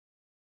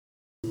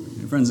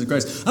Friends in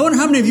Christ. I wonder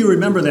how many of you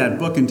remember that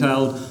book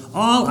entitled,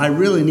 All I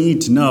Really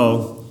Need to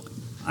Know,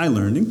 I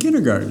Learned in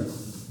Kindergarten.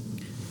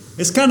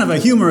 It's kind of a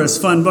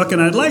humorous, fun book,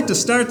 and I'd like to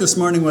start this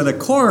morning with a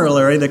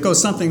corollary that goes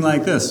something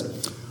like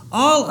this.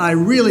 All I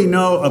really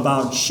know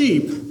about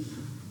sheep,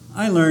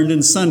 I learned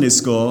in Sunday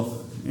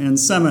school and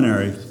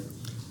seminary.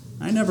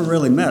 I never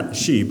really met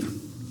sheep.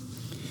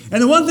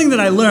 And the one thing that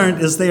I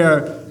learned is they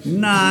are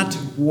not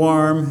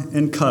warm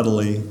and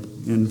cuddly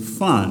and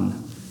fun.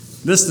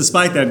 This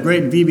despite that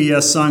great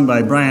VBS song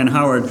by Brian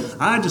Howard,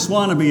 I just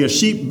want to be a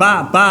sheep,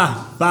 ba,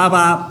 ba, ba,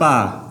 ba,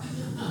 ba.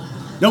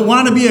 Don't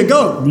want to be a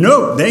goat.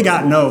 Nope, they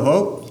got no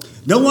hope.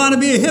 Don't want to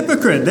be a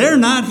hypocrite. They're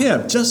not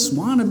hip. Just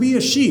want to be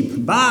a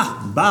sheep,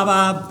 ba, ba,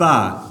 ba,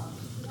 ba.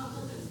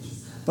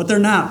 But they're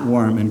not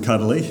warm and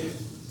cuddly.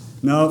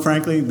 No,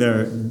 frankly,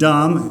 they're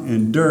dumb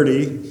and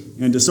dirty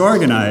and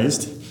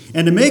disorganized.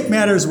 And to make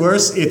matters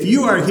worse, if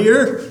you are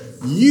here,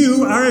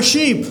 you are a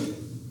sheep.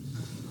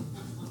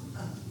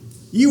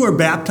 You were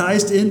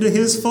baptized into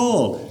his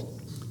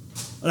fold.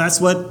 That's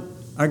what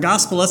our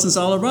gospel lesson's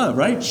all about,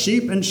 right?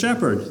 Sheep and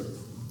shepherd.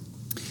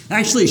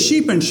 Actually,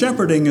 sheep and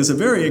shepherding is a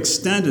very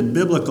extended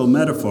biblical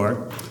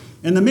metaphor.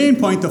 And the main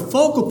point, the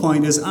focal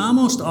point, is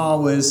almost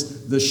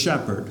always the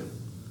shepherd.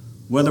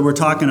 Whether we're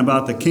talking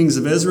about the kings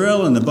of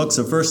Israel in the books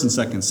of 1st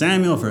and 2nd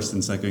Samuel, 1st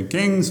and 2nd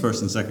Kings,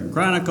 1st and 2nd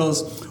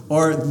Chronicles,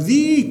 or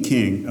the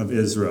king of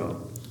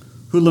Israel,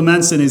 who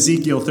laments in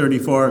Ezekiel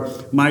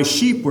 34, my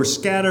sheep were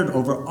scattered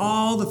over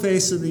all the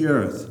face of the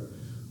earth,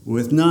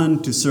 with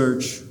none to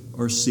search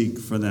or seek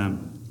for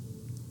them.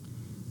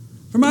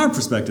 From our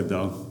perspective,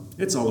 though,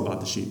 it's all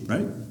about the sheep,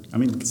 right? I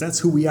mean, because that's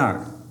who we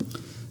are.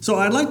 So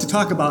I'd like to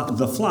talk about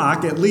the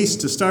flock, at least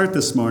to start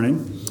this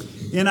morning.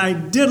 And I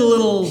did a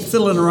little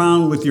fiddling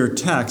around with your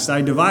text.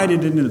 I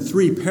divided it into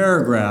 3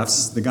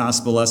 paragraphs, the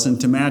gospel lesson,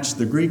 to match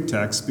the Greek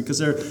text, because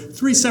there are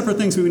 3 separate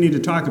things we need to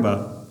talk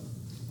about.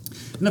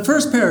 And the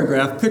first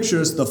paragraph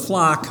pictures the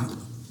flock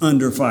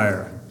under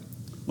fire.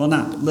 Well,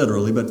 not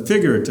literally, but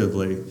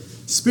figuratively,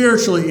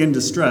 spiritually in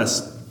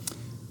distress.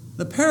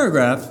 The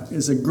paragraph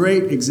is a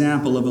great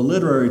example of a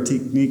literary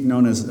technique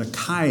known as a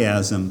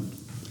chiasm.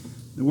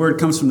 The word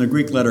comes from the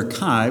Greek letter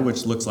chi,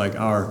 which looks like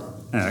our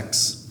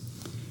X.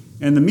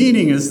 And the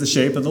meaning is the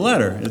shape of the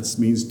letter. It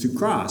means to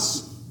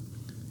cross.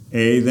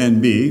 A, then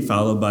B,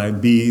 followed by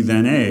B,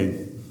 then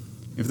A.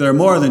 If there are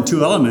more than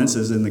 2 elements,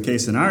 as in the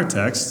case in our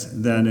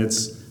text, then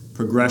it's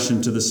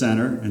progression to the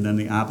center, and then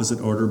the opposite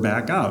order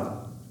back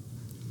out.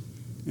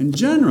 And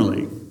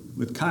generally,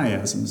 with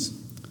chiasms,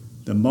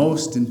 the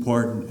most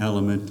important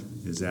element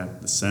is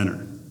at the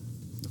center,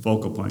 the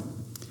focal point.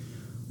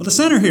 Well, the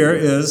center here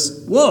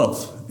is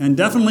wolf, and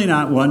definitely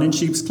not one in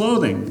sheep's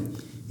clothing.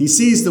 He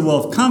sees the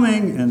wolf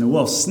coming, and the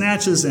wolf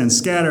snatches and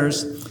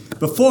scatters.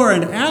 Before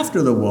and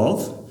after the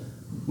wolf,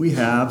 we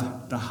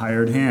have the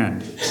hired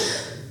hand.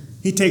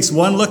 He takes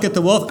one look at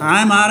the wolf,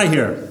 I'm out of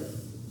here.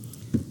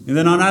 And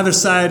then on either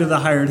side of the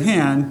hired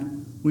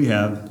hand, we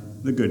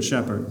have the good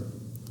shepherd.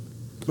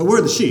 But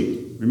we're the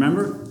sheep,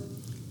 remember?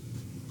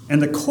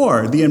 And the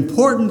core, the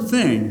important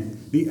thing,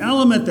 the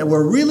element that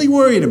we're really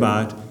worried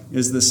about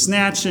is the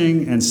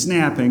snatching and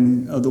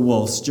snapping of the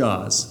wolf's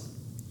jaws.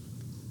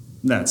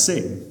 That's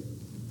Satan.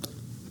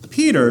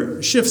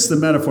 Peter shifts the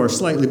metaphor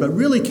slightly, but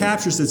really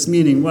captures its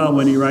meaning well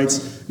when he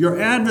writes, your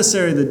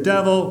adversary, the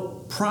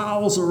devil,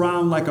 prowls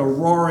around like a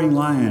roaring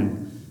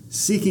lion,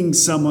 seeking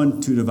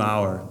someone to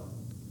devour.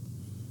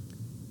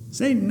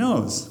 Satan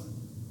knows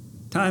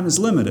time is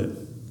limited.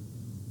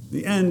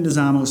 The end is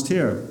almost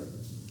here.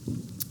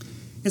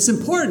 It's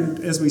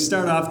important as we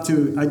start off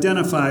to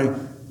identify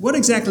what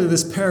exactly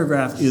this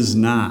paragraph is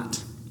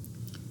not.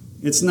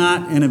 It's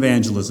not an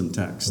evangelism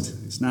text.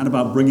 It's not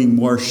about bringing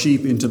more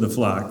sheep into the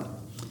flock.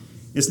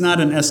 It's not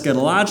an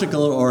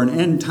eschatological or an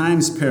end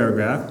times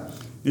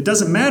paragraph. It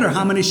doesn't matter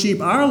how many sheep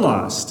are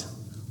lost.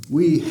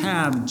 We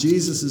have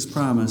Jesus'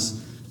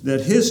 promise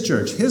that his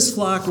church, his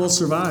flock will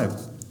survive.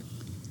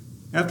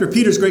 After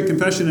Peter's great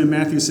confession in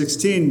Matthew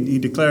 16, he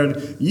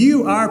declared,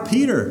 you are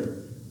Peter,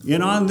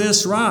 and on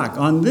this rock,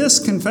 on this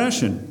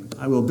confession,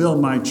 I will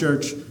build my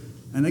church,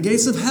 and the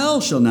gates of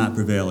hell shall not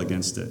prevail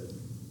against it.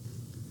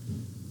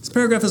 This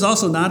paragraph is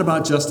also not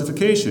about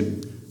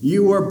justification.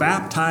 You were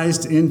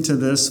baptized into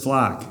this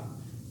flock,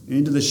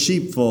 into the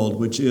sheepfold,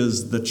 which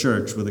is the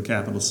church with a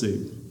capital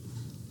C.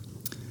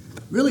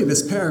 Really,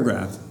 this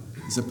paragraph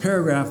is a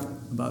paragraph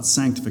about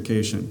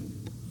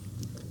sanctification.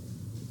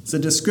 It's a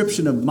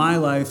description of my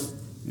life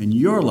and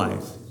your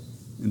life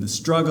in the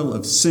struggle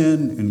of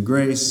sin and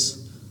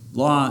grace,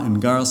 law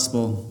and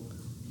gospel,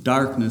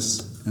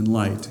 darkness and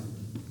light.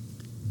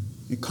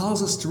 It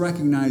calls us to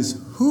recognize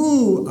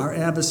who our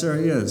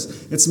adversary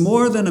is. It's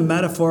more than a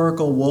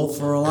metaphorical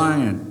wolf or a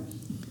lion.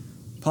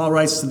 Paul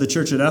writes to the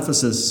church at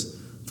Ephesus,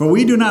 for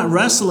we do not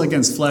wrestle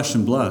against flesh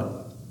and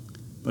blood,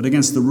 but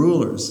against the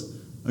rulers,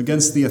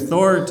 against the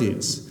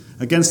authorities,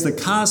 against the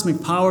cosmic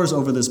powers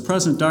over this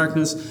present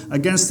darkness,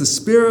 against the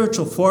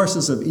spiritual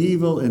forces of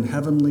evil in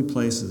heavenly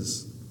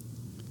places.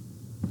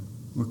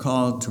 We're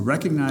called to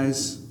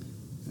recognize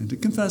and to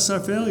confess our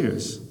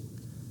failures.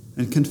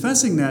 And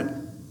confessing that,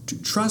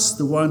 to trust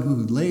the one who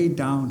laid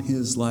down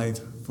his life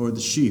for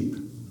the sheep.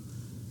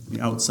 The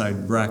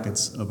outside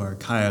brackets of our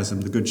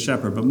chiasm, the Good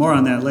Shepherd, but more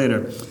on that later.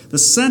 The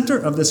center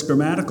of this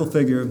grammatical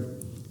figure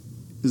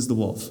is the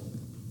wolf,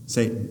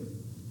 Satan.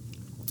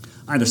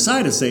 Either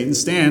side of Satan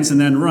stands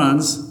and then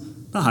runs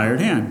the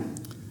hired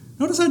hand.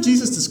 Notice how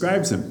Jesus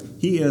describes him.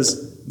 He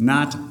is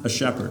not a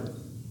shepherd.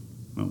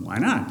 Well, why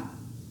not?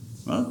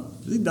 Well,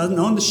 he doesn't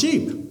own the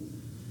sheep.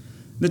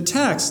 The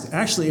text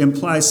actually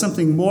implies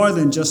something more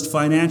than just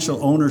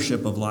financial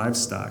ownership of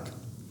livestock.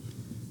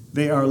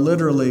 They are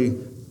literally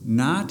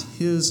not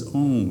his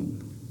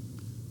own.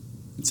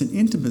 It's an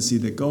intimacy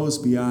that goes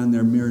beyond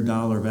their mere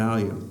dollar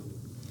value.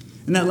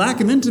 And that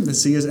lack of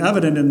intimacy is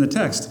evident in the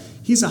text.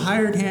 He's a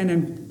hired hand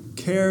and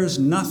cares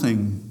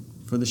nothing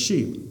for the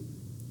sheep.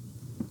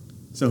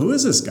 So who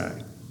is this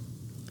guy?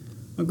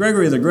 Well,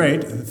 Gregory the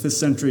Great, a 5th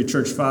century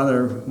church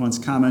father, once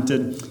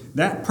commented,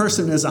 that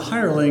person is a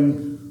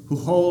hireling who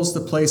holds the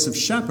place of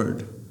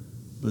shepherd,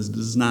 but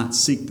does not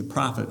seek the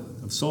profit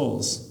of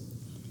souls.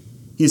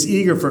 He is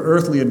eager for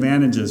earthly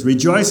advantages,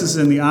 rejoices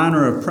in the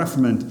honor of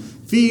preferment,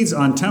 feeds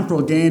on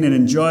temporal gain, and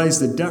enjoys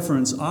the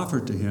deference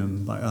offered to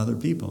him by other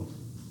people.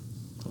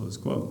 Close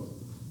quote.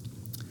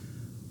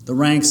 The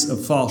ranks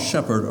of false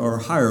shepherd or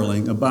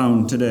hireling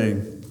abound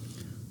today.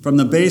 From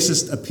the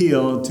basest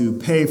appeal to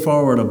pay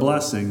forward a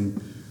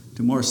blessing,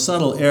 to more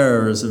subtle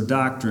errors of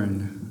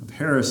doctrine, of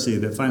heresy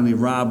that finally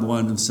rob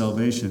one of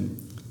salvation,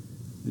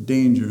 the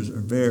dangers are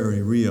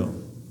very real.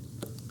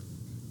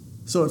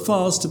 So it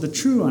falls to the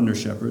true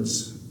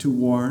under-shepherds to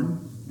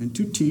warn and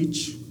to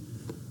teach,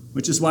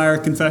 which is why our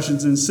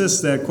confessions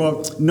insist that,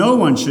 quote, no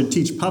one should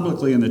teach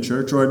publicly in the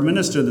church or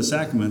administer the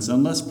sacraments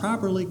unless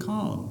properly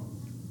called.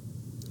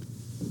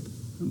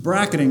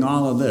 Bracketing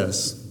all of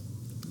this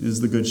is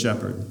the Good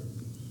Shepherd.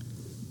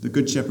 The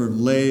Good Shepherd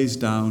lays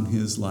down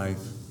his life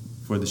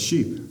for the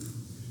sheep.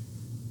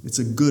 It's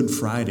a Good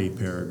Friday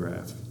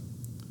paragraph.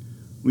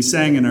 We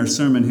sang in our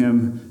sermon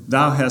hymn,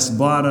 Thou hast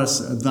bought us,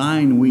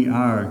 thine we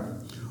are.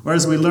 Or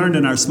as we learned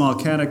in our small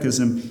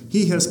catechism,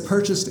 he has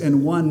purchased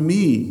and won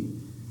me,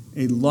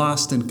 a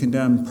lost and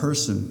condemned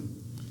person,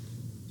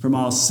 from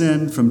all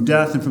sin, from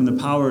death, and from the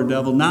power of the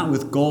devil, not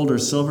with gold or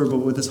silver, but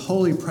with his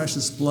holy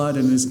precious blood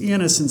and his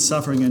innocent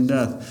suffering and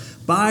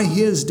death. By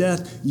his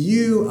death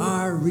you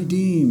are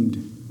redeemed,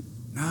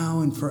 now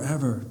and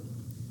forever.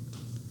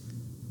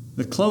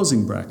 The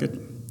closing bracket,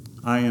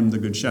 I am the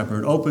Good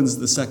Shepherd, opens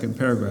the second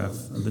paragraph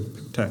of the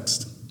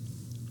text.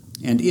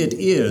 And it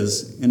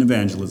is an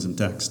evangelism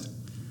text.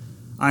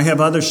 I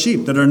have other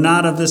sheep that are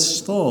not of this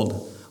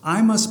fold.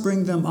 I must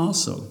bring them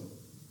also.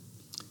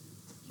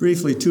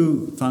 Briefly,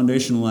 two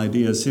foundational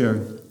ideas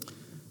here.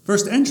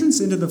 First, entrance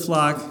into the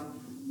flock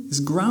is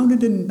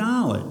grounded in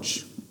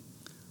knowledge.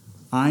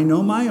 I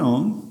know my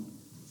own,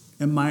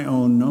 and my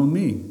own know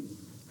me.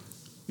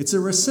 It's a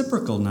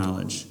reciprocal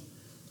knowledge.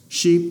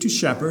 Sheep to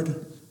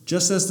shepherd,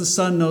 just as the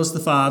Son knows the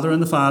Father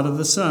and the Father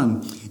the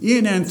Son.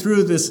 In and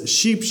through this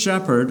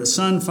sheep-shepherd,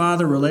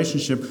 son-father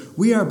relationship,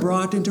 we are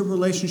brought into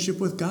relationship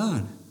with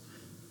God,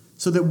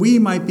 so that we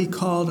might be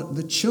called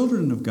the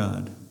children of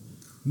God,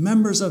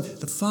 members of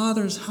the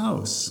Father's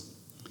house.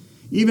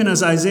 Even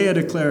as Isaiah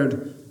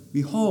declared,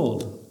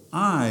 Behold,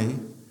 I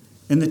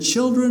and the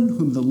children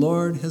whom the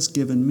Lord has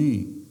given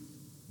me,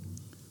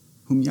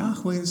 whom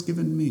Yahweh has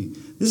given me.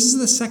 This is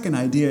the second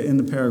idea in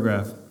the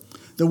paragraph.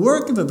 The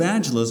work of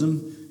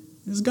evangelism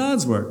is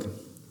God's work.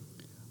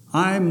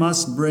 I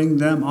must bring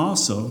them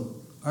also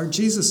are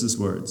Jesus'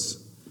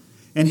 words.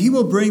 And he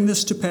will bring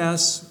this to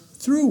pass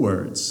through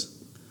words.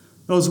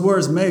 Those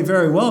words may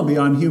very well be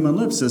on human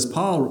lips, as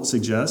Paul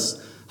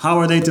suggests. How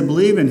are they to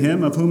believe in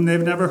him of whom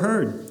they've never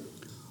heard?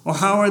 Or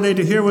how are they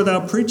to hear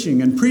without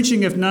preaching, and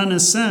preaching if none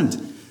is sent?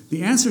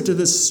 The answer to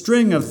this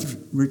string of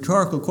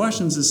rhetorical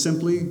questions is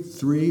simply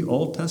 3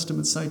 Old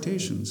Testament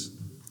citations.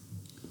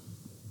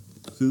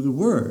 Through the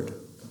Word,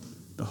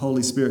 the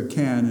Holy Spirit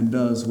can and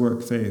does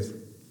work faith.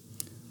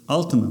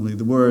 Ultimately,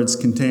 the words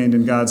contained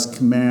in God's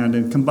command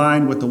and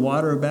combined with the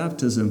water of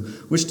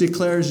baptism, which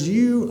declares,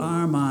 You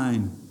are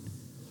mine.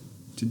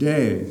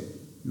 Today,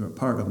 you are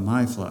part of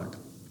my flock.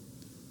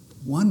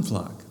 One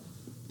flock,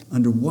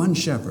 under one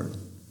shepherd,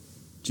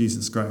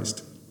 Jesus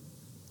Christ.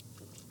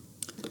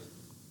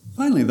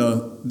 Finally,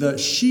 though, the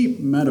sheep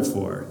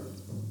metaphor,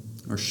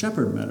 or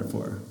shepherd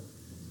metaphor,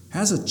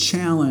 has a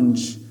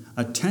challenge,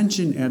 a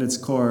tension at its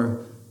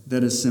core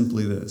that is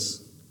simply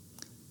this.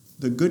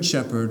 The Good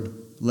Shepherd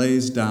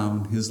lays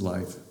down his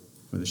life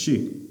for the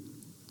sheep.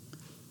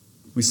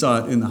 We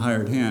saw it in the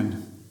hired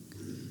hand.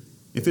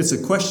 If it's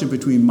a question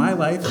between my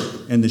life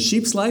and the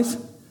sheep's life,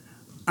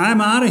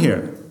 I'm out of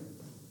here.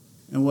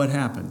 And what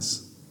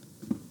happens?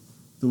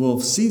 The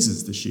wolf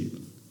seizes the sheep.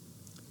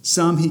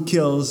 Some he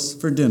kills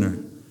for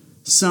dinner.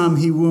 Some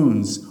he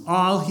wounds.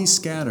 All he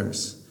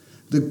scatters.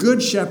 The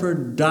Good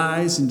Shepherd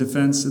dies in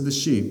defense of the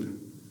sheep.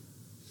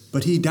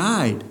 But he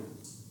died,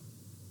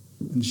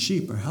 and the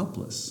sheep are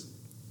helpless.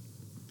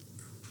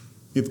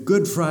 If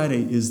Good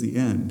Friday is the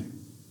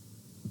end,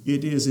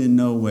 it is in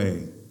no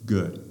way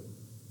good.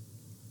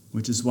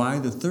 which is why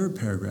the third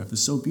paragraph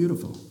is so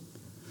beautiful.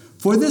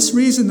 For this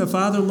reason the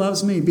Father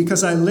loves me,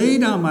 because I lay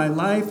down my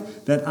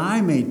life that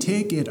I may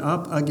take it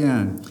up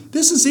again.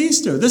 This is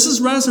Easter. This is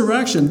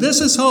resurrection.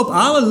 This is hope.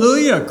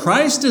 Hallelujah.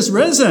 Christ is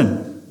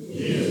risen.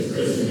 He is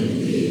risen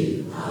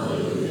indeed.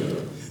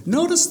 Hallelujah.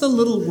 Notice the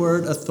little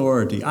word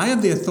authority. I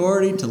have the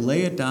authority to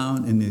lay it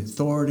down and the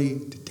authority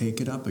to take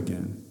it up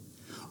again.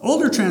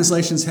 Older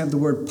translations have the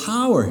word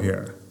power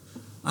here.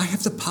 I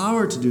have the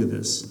power to do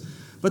this.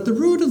 But the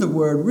root of the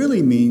word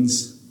really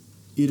means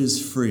it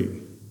is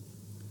free.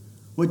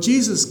 What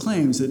Jesus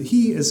claims that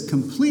he is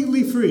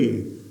completely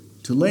free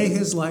to lay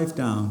his life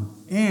down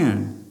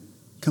and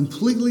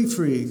completely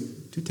free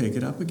to take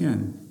it up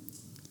again.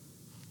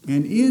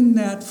 And in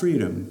that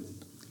freedom,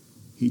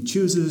 he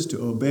chooses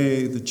to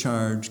obey the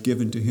charge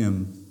given to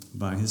him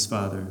by his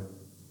Father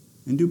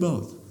and do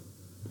both.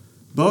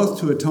 Both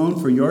to atone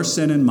for your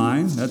sin and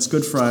mine, that's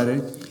Good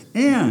Friday,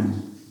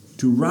 and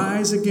to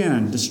rise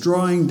again,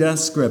 destroying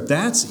death's grip,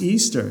 that's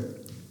Easter.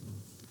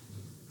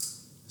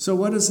 So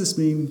what does this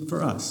mean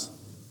for us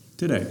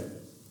today?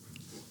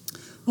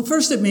 Well,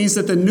 first it means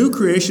that the new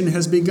creation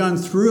has begun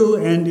through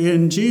and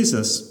in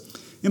Jesus.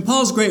 In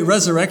Paul's great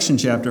resurrection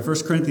chapter,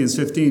 1 Corinthians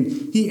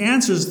 15, he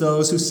answers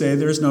those who say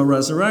there's no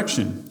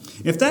resurrection.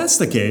 If that's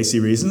the case, he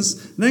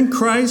reasons, then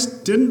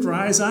Christ didn't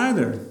rise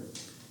either.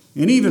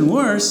 And even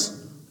worse,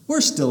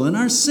 we're still in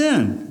our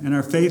sin, and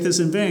our faith is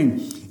in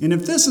vain. And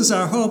if this is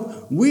our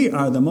hope, we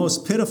are the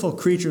most pitiful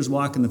creatures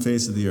walking the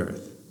face of the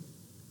earth.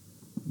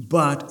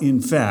 But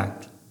in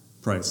fact,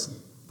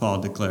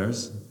 Paul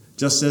declares,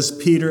 just as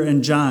Peter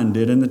and John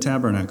did in the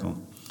tabernacle,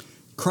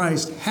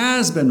 Christ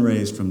has been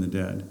raised from the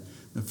dead,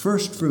 the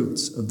first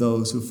fruits of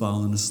those who've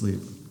fallen asleep.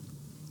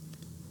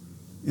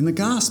 In the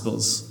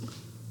Gospels,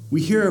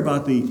 we hear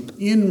about the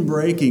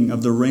inbreaking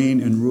of the reign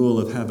and rule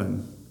of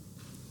heaven.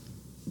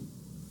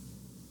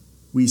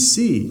 We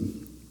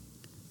see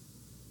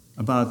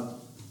about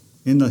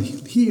in the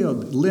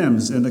healed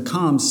limbs and the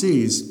calm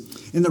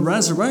seas. In the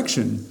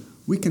resurrection,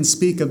 we can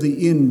speak of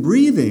the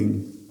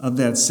inbreathing of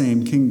that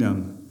same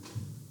kingdom.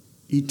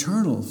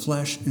 Eternal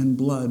flesh and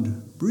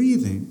blood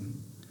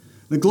breathing.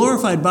 The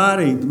glorified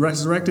body, the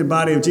resurrected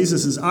body of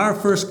Jesus is our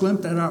first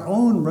glimpse at our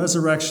own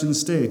resurrection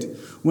state,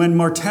 when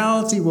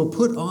mortality will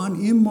put on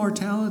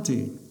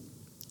immortality.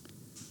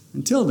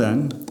 Until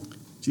then,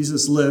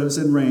 Jesus lives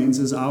and reigns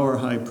as our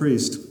high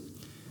priest.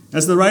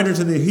 As the writer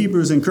to the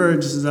Hebrews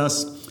encourages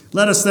us,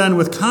 let us then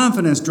with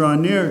confidence draw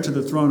near to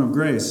the throne of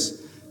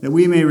grace, that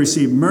we may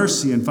receive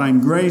mercy and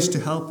find grace to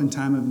help in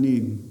time of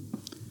need.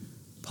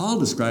 Paul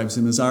describes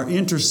him as our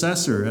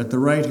intercessor at the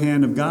right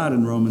hand of God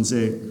in Romans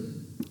 8.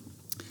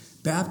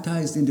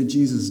 Baptized into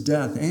Jesus'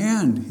 death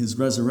and his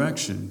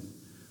resurrection,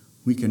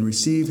 we can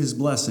receive his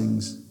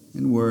blessings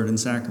in word and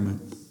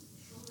sacrament.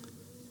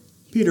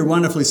 Peter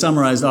wonderfully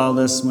summarized all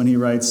this when he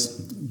writes,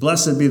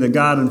 "Blessed be the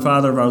God and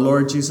Father of our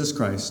Lord Jesus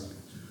Christ.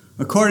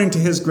 According to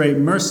his great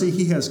mercy,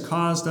 he has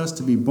caused us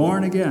to be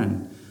born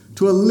again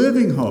to a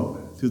living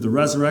hope through the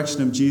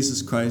resurrection of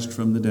Jesus Christ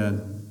from the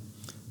dead,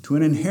 to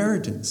an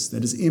inheritance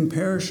that is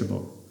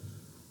imperishable,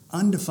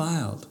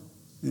 undefiled,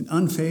 and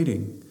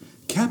unfading,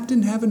 kept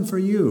in heaven for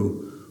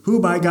you, who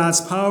by God's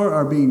power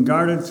are being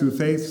guarded through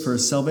faith for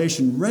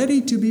salvation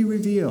ready to be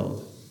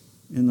revealed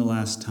in the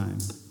last time."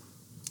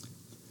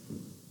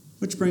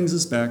 Which brings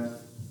us back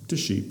to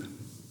sheep.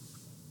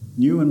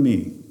 You and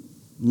me,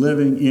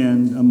 living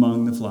in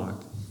among the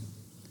flock.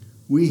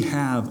 We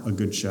have a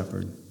good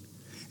shepherd.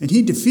 And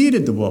he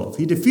defeated the wolf.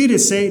 He defeated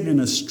Satan in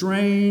a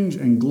strange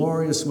and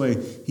glorious way.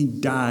 He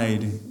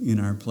died in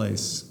our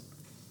place.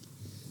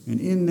 And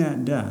in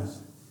that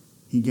death,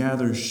 he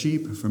gathers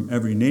sheep from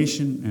every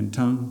nation and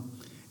tongue,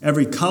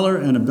 every color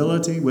and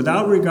ability,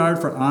 without regard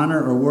for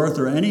honor or worth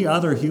or any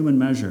other human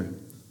measure.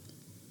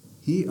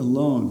 He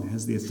alone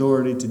has the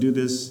authority to do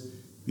this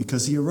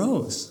because he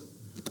arose.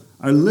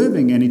 Our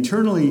living and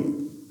eternally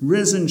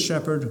risen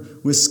shepherd,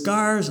 with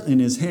scars in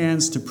his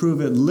hands to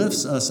prove it,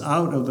 lifts us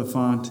out of the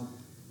font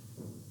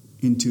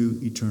into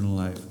eternal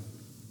life.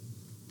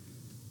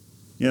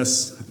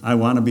 Yes, I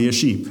want to be a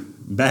sheep.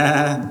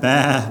 Ba,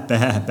 ba,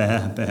 ba,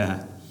 ba,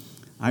 ba.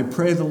 I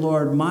pray the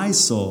Lord my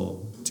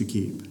soul to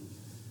keep,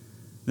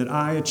 that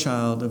I, a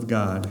child of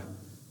God,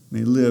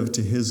 may live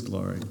to his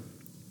glory.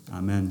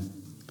 Amen.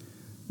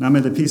 Now may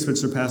the peace which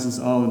surpasses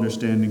all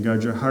understanding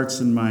guard your hearts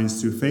and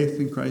minds through faith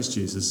in Christ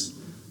Jesus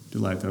to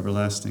life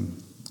everlasting.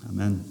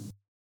 Amen.